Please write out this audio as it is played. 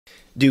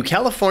Do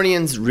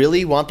Californians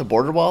really want the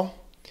border wall?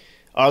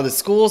 Are the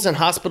schools and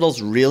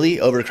hospitals really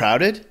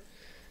overcrowded?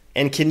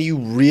 And can you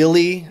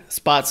really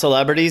spot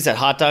celebrities at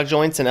hot dog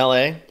joints in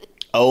LA?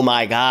 Oh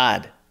my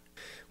God.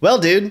 Well,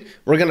 dude,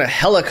 we're gonna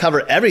hella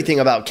cover everything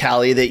about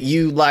Cali that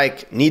you,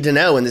 need to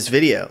know in this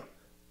video.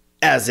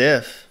 As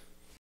if.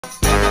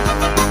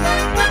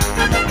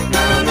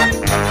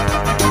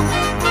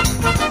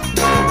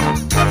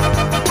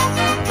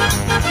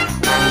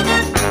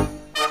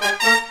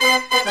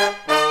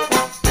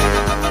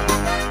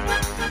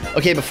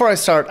 Okay, before I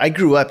start, I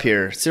grew up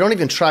here, so don't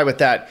even try with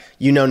that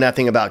you know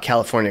nothing about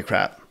California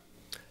crap.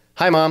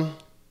 Hi, Mom.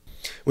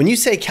 When you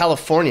say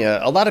California,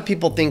 a lot of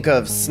people think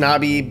of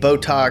snobby,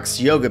 Botox,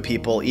 yoga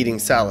people eating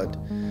salad.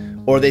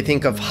 Or they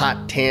think of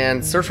hot,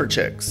 tan surfer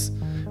chicks.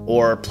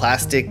 Or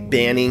plastic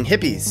banning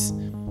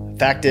hippies.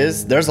 Fact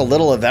is, there's a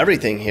little of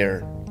everything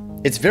here.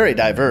 It's very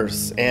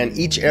diverse, and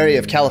each area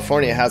of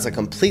California has a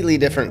completely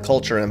different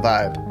culture and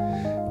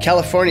vibe.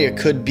 California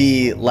could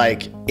be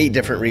like 8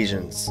 different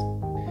regions.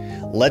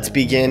 Let's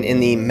begin in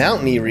the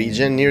mountainy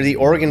region near the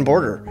Oregon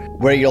border,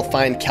 where you'll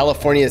find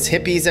California's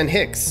hippies and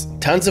hicks,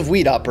 tons of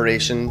weed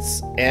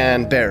operations,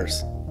 and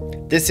bears.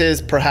 This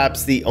is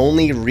perhaps the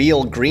only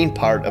real green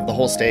part of the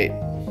whole state.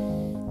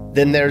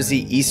 Then there's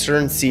the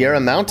eastern Sierra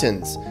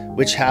Mountains,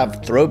 which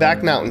have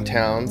throwback mountain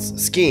towns,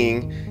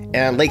 skiing,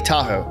 and Lake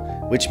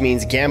Tahoe, which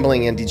means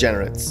gambling and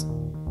degenerates.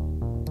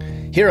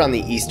 Here on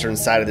the eastern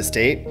side of the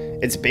state,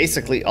 it's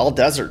basically all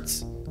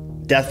deserts.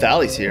 Death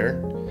Valley's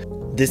here.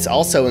 This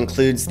also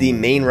includes the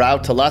main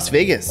route to Las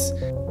Vegas.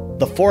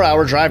 The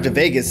 4-hour drive to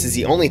Vegas is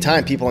the only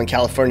time people in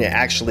California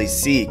actually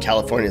see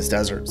California's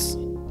deserts.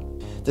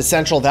 The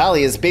Central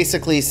Valley is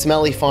basically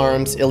smelly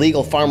farms,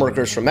 illegal farm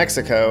workers from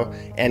Mexico,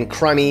 and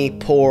crummy,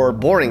 poor,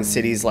 boring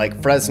cities like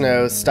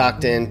Fresno,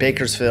 Stockton,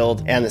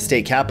 Bakersfield, and the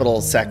state capital,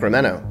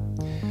 Sacramento.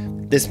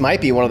 This might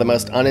be one of the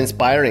most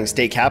uninspiring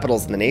state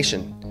capitals in the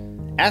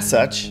nation. As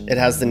such, it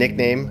has the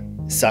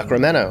nickname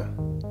Sacramento.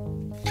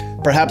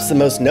 Perhaps the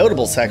most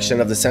notable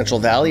section of the Central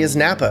Valley is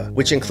Napa,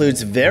 which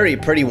includes very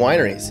pretty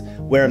wineries,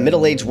 where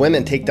middle-aged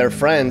women take their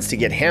friends to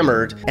get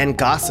hammered and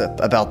gossip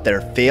about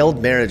their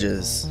failed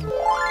marriages.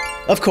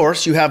 Of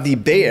course, you have the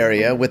Bay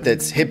Area with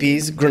its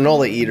hippies,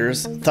 granola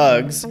eaters,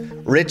 thugs,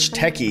 rich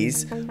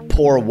techies,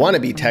 poor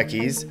wannabe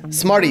techies,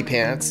 smarty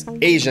pants,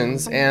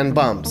 Asians, and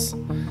bums.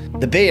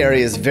 The Bay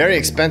Area is very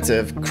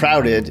expensive,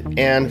 crowded,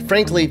 and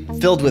frankly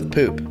filled with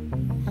poop.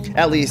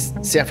 At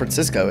least San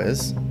Francisco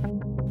is.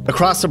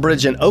 Across the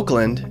bridge in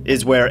Oakland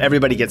is where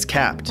everybody gets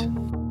capped.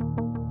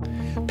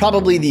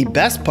 Probably the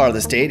best part of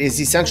the state is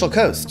the Central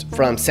Coast,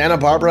 from Santa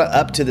Barbara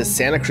up to the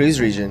Santa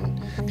Cruz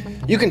region.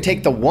 You can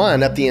take the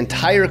one up the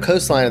entire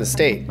coastline of the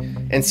state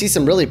and see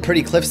some really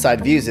pretty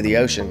cliffside views of the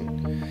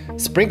ocean.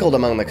 Sprinkled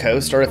among the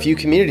coast are a few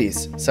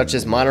communities, such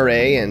as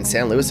Monterey and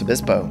San Luis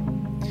Obispo.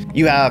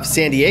 You have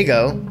San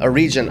Diego, a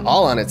region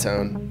all on its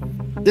own.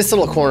 This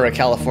little corner of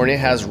California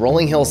has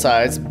rolling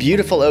hillsides,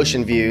 beautiful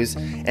ocean views,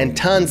 and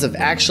tons of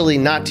actually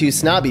not too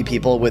snobby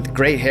people with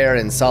great hair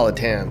and solid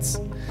tans.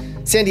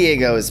 San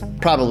Diego is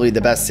probably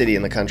the best city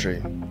in the country.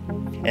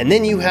 And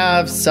then you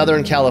have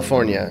Southern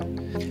California.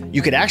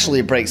 You could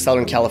actually break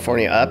Southern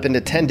California up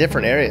into 10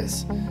 different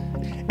areas.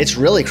 It's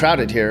really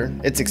crowded here,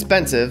 it's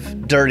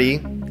expensive, dirty,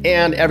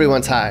 and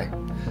everyone's high.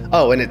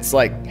 Oh, and it's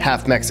like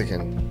half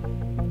Mexican.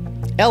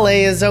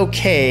 LA is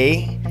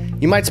okay.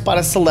 You might spot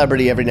a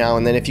celebrity every now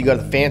and then if you go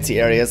to the fancy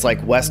areas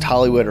like West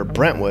Hollywood or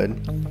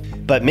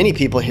Brentwood, but many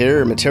people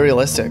here are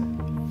materialistic.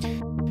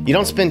 You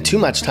don't spend too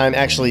much time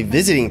actually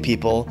visiting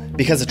people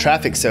because the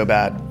traffic's so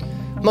bad,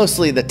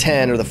 mostly the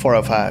 10 or the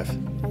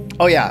 405.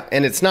 Oh yeah,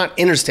 and it's not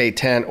Interstate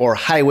 10 or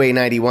Highway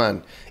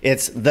 91,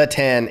 it's the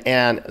 10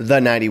 and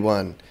the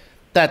 91.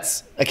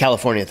 That's a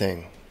California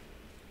thing.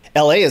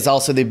 LA is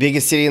also the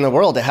biggest city in the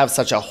world to have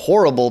such a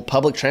horrible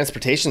public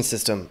transportation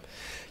system.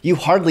 You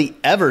hardly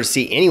ever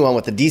see anyone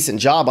with a decent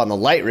job on the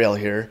light rail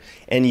here,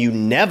 and you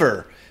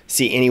never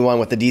see anyone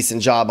with a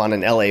decent job on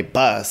an LA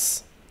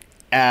bus.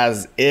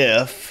 As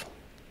if.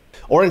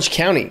 Orange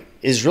County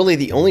is really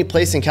the only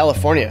place in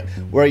California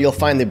where you'll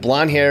find the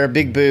blonde hair,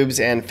 big boobs,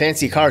 and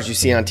fancy cars you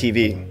see on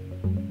TV.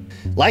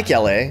 Like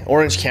LA,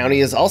 Orange County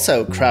is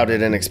also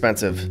crowded and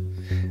expensive.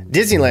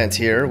 Disneyland's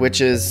here,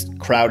 which is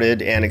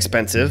crowded and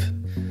expensive.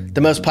 The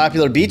most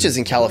popular beaches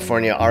in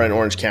California are in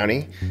Orange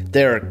County.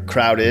 They're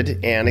crowded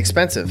and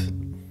expensive.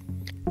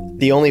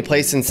 The only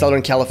place in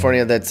Southern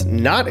California that's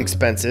not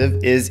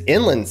expensive is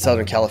inland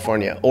Southern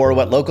California, or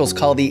what locals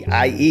call the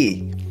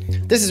IE.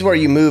 This is where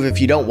you move if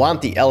you don't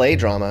want the LA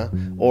drama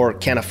or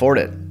can't afford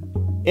it.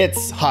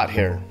 It's hot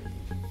here.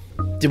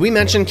 Did we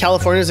mention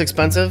California's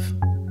expensive?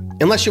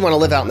 Unless you want to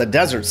live out in the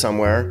desert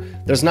somewhere,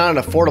 there's not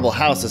an affordable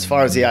house as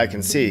far as the eye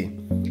can see.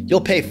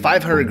 You'll pay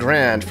 $500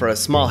 grand for a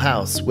small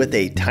house with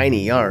a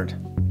tiny yard.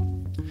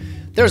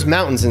 There's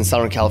mountains in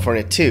Southern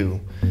California too,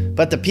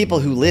 but the people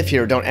who live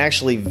here don't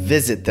actually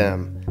visit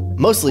them,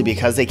 mostly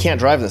because they can't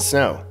drive in the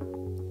snow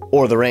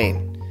or the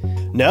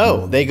rain.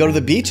 No, they go to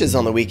the beaches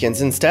on the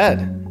weekends instead.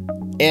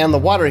 And the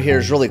water here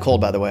is really cold,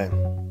 by the way.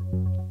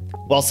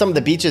 While some of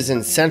the beaches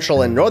in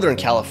Central and Northern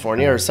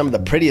California are some of the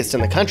prettiest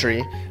in the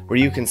country, where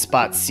you can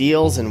spot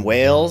seals and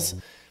whales,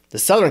 the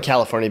Southern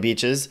California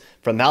beaches,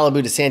 from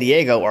Malibu to San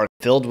Diego, are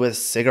filled with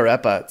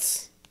cigarette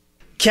butts.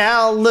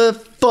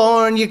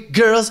 California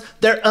girls,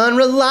 they're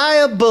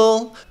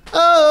unreliable.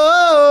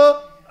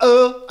 Oh, oh,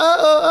 oh,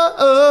 oh,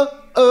 oh,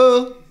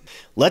 oh.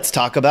 Let's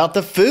talk about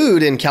the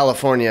food in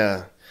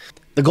California.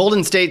 The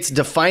Golden State's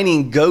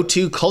defining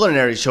go-to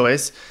culinary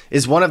choice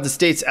is one of the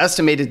state's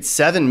estimated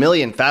 7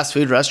 million fast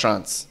food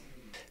restaurants.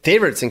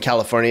 Favorites in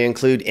California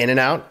include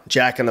In-N-Out,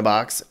 Jack in the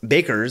Box,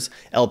 Baker's,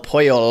 El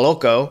Pollo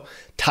Loco,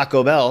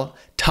 Taco Bell,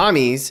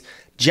 Tommy's,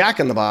 Jack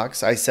in the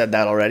Box, I said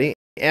that already,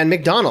 and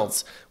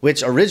McDonald's,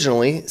 which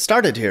originally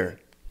started here.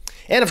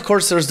 And of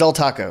course there's Del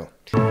Taco.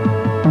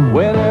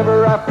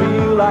 Whenever I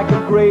feel like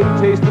a great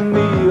tasting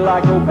meal,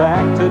 I go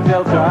back to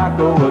Del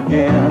Taco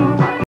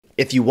again.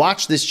 If you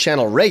watch this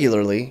channel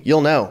regularly,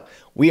 you'll know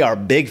we are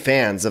big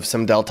fans of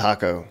some Del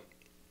Taco.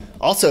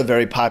 Also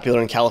very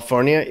popular in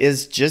California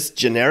is just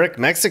generic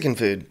Mexican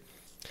food.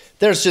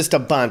 There's just a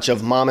bunch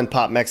of mom and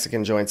pop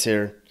Mexican joints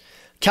here.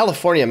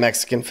 California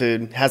Mexican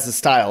food has a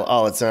style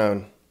all its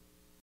own.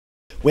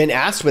 When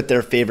asked what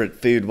their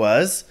favorite food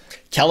was,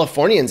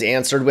 Californians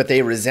answered with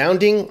a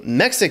resounding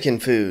Mexican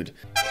food,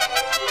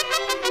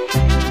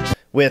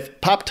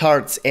 with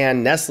Pop-Tarts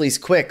and Nestle's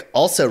Quick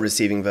also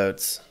receiving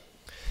votes.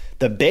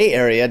 The Bay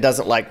Area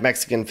doesn't like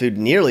Mexican food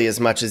nearly as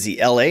much as the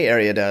LA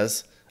area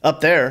does. Up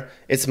there,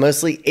 it's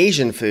mostly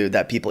Asian food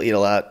that people eat a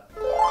lot.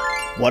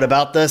 What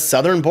about the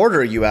southern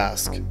border, you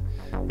ask?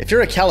 If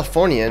you're a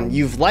Californian,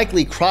 you've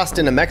likely crossed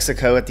into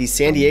Mexico at the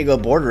San Diego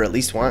border at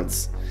least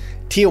once.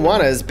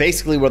 Tijuana is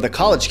basically where the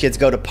college kids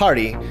go to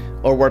party,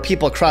 or where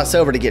people cross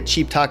over to get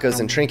cheap tacos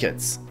and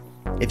trinkets.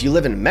 If you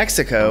live in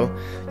Mexico,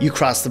 you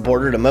cross the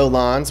border to mow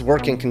lawns,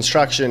 work in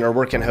construction, or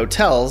work in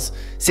hotels,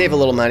 save a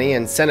little money,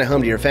 and send it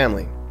home to your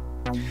family.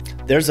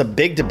 There's a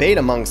big debate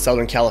among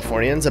Southern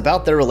Californians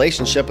about their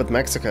relationship with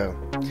Mexico.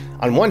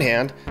 On one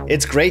hand,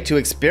 it's great to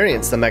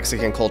experience the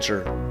Mexican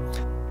culture.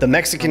 The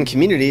Mexican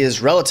community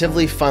is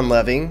relatively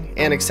fun-loving,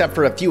 and except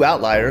for a few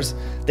outliers,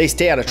 they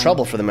stay out of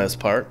trouble for the most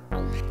part.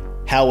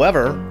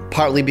 However,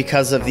 partly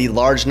because of the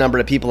large number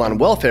of people on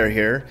welfare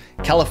here,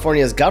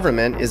 California's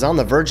government is on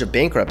the verge of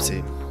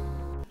bankruptcy.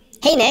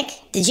 Hey Nick,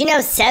 did you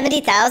know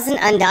 70,000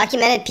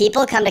 undocumented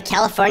people come to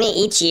California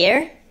each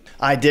year?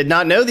 I did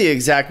not know the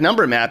exact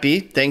number,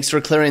 Mappy. Thanks for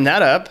clearing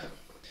that up.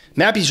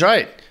 Mappy's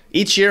right.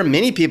 Each year,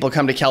 many people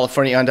come to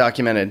California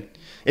undocumented.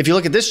 If you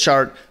look at this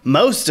chart,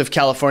 most of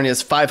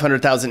California's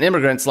 500,000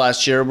 immigrants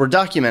last year were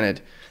documented,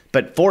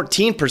 but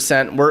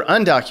 14% were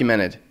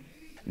undocumented.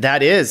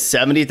 That is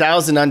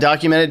 70,000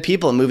 undocumented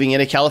people moving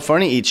into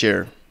California each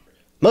year.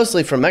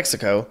 Mostly from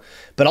Mexico,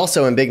 but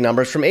also in big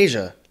numbers from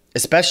Asia,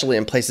 especially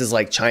in places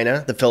like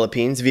China, the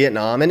Philippines,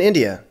 Vietnam, and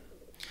India.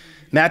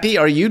 Mappy,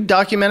 are you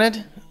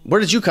documented? Where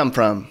did you come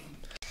from?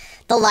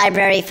 The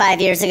library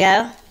 5 years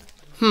ago.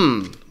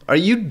 Are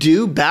you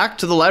due back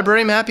to the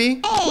library,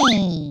 Mappy?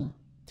 Hey.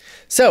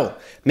 So,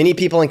 many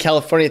people in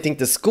California think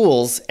the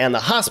schools and the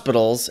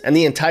hospitals and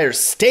the entire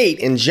state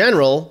in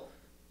general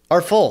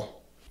are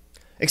full.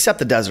 Except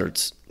the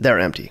deserts. They're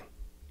empty.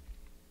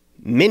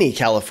 Many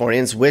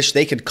Californians wish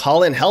they could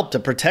call in help to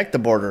protect the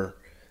border.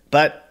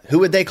 But who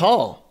would they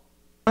call?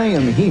 I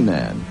am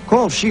He-Man.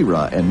 Call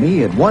She-Ra and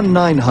me at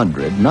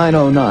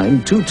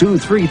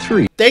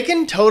 1-900-909-2233. They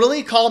can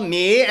totally call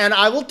me and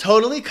I will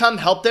totally come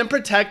help them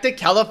protect the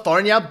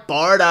California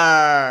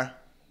border.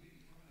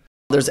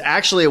 There's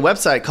actually a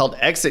website called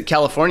Exit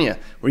California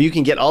where you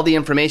can get all the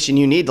information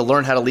you need to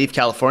learn how to leave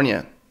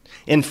California.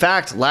 In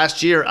fact,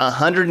 last year,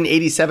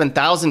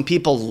 187,000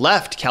 people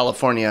left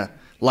California,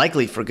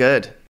 likely for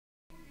good.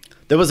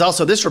 There was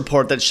also this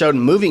report that showed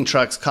moving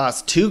trucks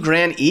cost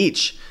 $2,000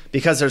 each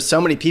because there's so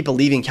many people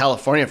leaving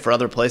California for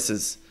other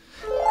places.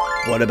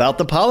 What about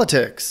the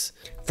politics?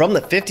 From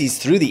the 50s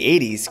through the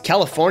 80s,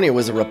 California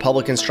was a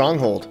Republican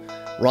stronghold.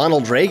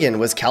 Ronald Reagan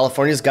was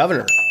California's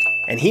governor,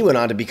 and he went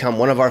on to become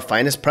one of our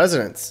finest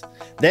presidents.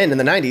 Then in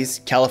the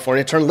 90s,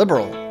 California turned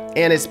liberal,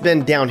 and it's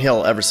been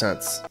downhill ever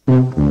since.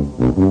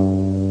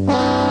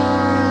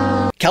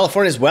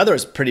 California's weather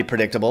is pretty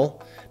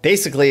predictable.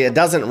 Basically, it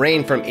doesn't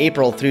rain from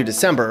April through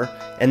December,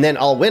 and then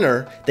all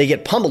winter, they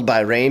get pummeled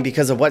by rain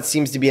because of what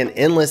seems to be an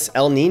endless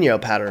El Nino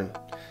pattern.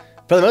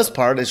 For the most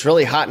part, it's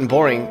really hot and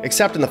boring,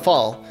 except in the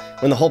fall,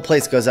 when the whole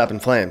place goes up in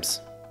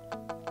flames.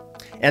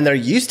 And there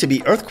used to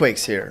be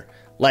earthquakes here,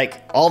 like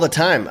all the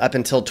time up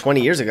until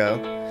 20 years ago.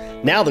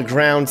 Now the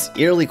ground's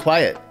eerily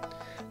quiet.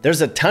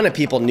 There's a ton of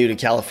people new to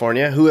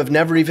California who have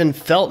never even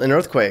felt an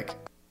earthquake.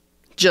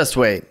 Just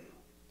wait.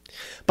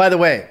 By the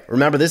way,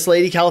 remember this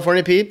lady,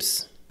 California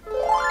peeps?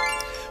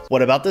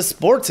 What about the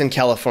sports in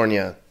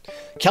California?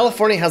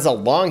 California has a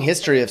long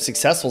history of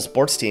successful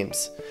sports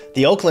teams.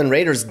 The Oakland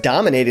Raiders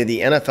dominated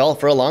the NFL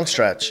for a long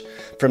stretch.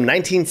 From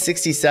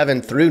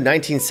 1967 through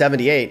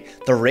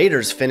 1978, the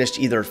Raiders finished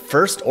either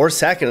first or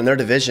second in their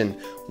division,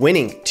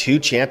 winning 2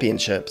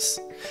 championships.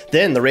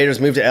 Then the Raiders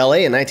moved to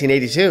LA in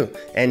 1982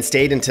 and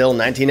stayed until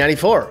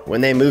 1994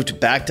 when they moved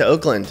back to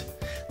Oakland.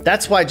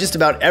 That's why just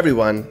about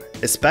everyone,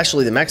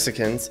 especially the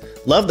Mexicans,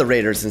 love the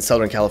Raiders in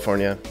Southern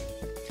California.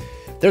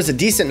 There's a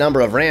decent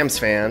number of Rams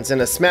fans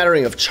and a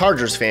smattering of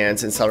Chargers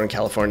fans in Southern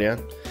California.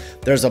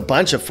 There's a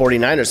bunch of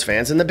 49ers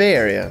fans in the Bay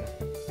Area.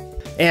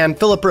 And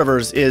Phillip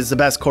Rivers is the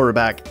best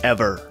quarterback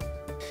ever.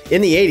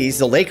 In the 80s,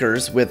 the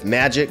Lakers, with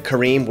Magic,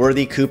 Kareem,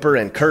 Worthy, Cooper,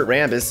 and Kurt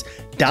Rambis,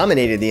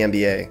 dominated the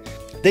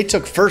NBA. They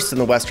took first in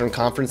the Western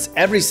Conference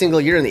every single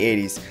year in the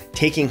 80s,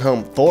 taking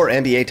home 4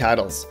 NBA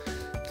titles.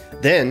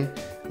 Then,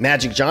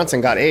 Magic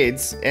Johnson got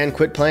AIDS and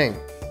quit playing.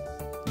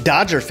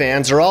 Dodger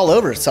fans are all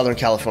over Southern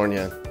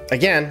California.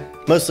 Again,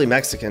 mostly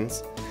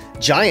Mexicans.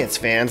 Giants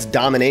fans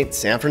dominate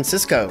San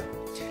Francisco.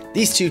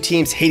 These two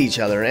teams hate each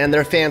other and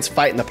their fans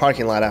fight in the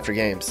parking lot after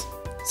games.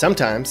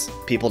 Sometimes,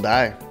 people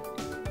die.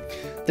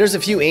 There's a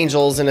few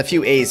Angels and a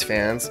few A's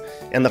fans,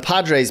 and the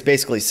Padres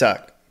basically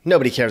suck.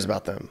 Nobody cares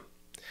about them.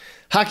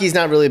 Hockey's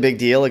not really a big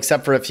deal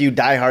except for a few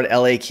diehard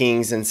LA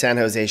Kings and San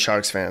Jose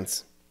Sharks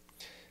fans.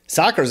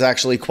 Soccer's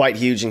actually quite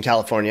huge in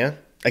California.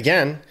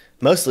 Again,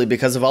 mostly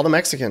because of all the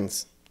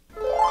Mexicans.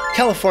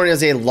 California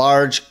is a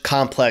large,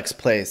 complex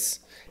place.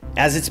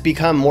 As it's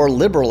become more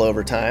liberal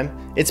over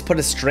time, it's put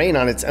a strain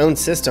on its own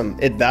system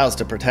it vows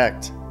to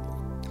protect.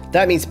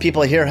 That means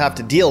people here have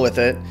to deal with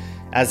it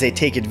as they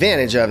take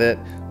advantage of it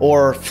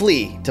or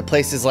flee to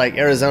places like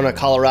Arizona,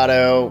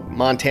 Colorado,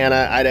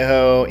 Montana,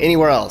 Idaho,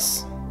 anywhere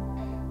else.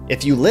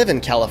 If you live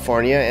in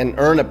California and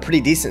earn a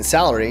pretty decent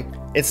salary,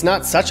 it's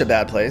not such a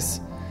bad place.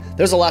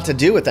 There's a lot to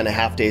do within a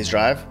half-day's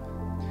drive.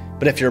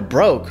 But if you're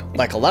broke,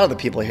 like a lot of the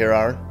people here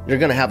are, you're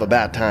gonna have a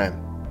bad time.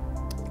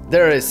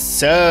 There is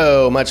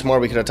so much more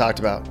we could have talked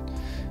about.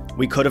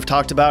 We could have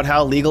talked about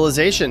how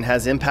legalization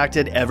has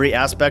impacted every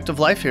aspect of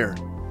life here.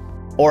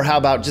 Or how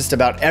about just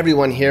about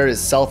everyone here is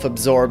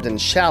self-absorbed and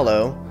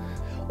shallow.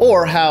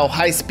 Or how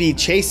high-speed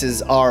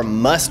chases are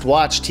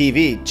must-watch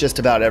TV just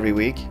about every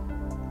week.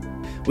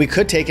 We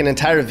could take an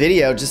entire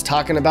video just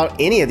talking about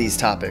any of these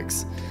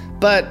topics.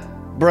 But,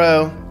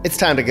 bro, it's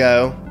time to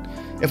go.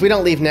 If we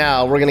don't leave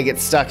now, we're gonna get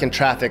stuck in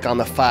traffic on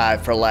the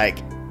 5 for like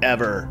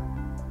ever.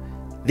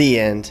 The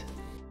end.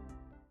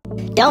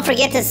 Don't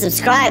forget to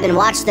subscribe and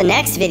watch the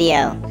next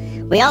video.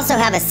 We also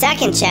have a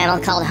second channel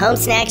called Home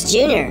Snacks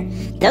Jr.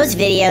 Those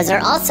videos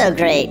are also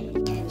great.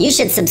 You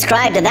should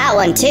subscribe to that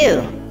one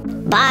too.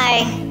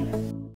 Bye!